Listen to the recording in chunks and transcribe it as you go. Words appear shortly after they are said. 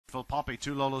Poppy,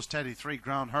 2 LOLOS Teddy, 3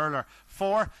 Ground Hurler,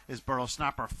 4 is BURROW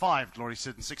SNAPPER, 5 GLORY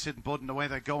SID, and 6 Hidden Bud, and away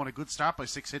they go, and a good start by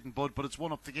 6 Hidden Bud, but it's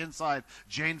 1 up the inside.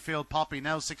 JANEFIELD POPPY,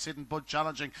 now 6 Hidden Bud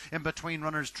challenging in between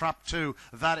runners, trap 2,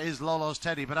 that is LOLOS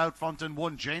Teddy, but out front in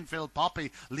 1, JANEFIELD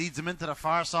POPPY leads him into the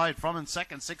far side. From in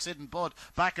second, 6 Hidden Bud,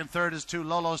 back in third is 2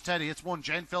 LOLOS Teddy, it's 1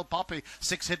 JANEFIELD POPPY,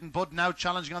 6 Hidden Bud now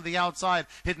challenging on the outside.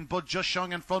 Hidden Bud just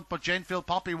showing in front, but JANEFIELD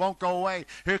POPPY won't go away.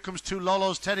 Here comes 2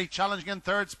 LOLOS Teddy challenging in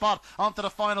third spot. Onto the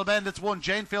final bend, it's 1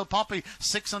 JANEFIELD POPPY,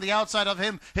 6 on the outside of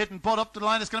him. Hidden Bud up the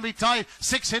line, it's going to be tight.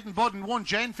 6 Hidden Bud and 1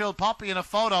 JANEFIELD POPPY in a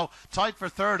photo. Tight for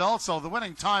third also. The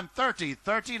winning time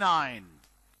 30:39.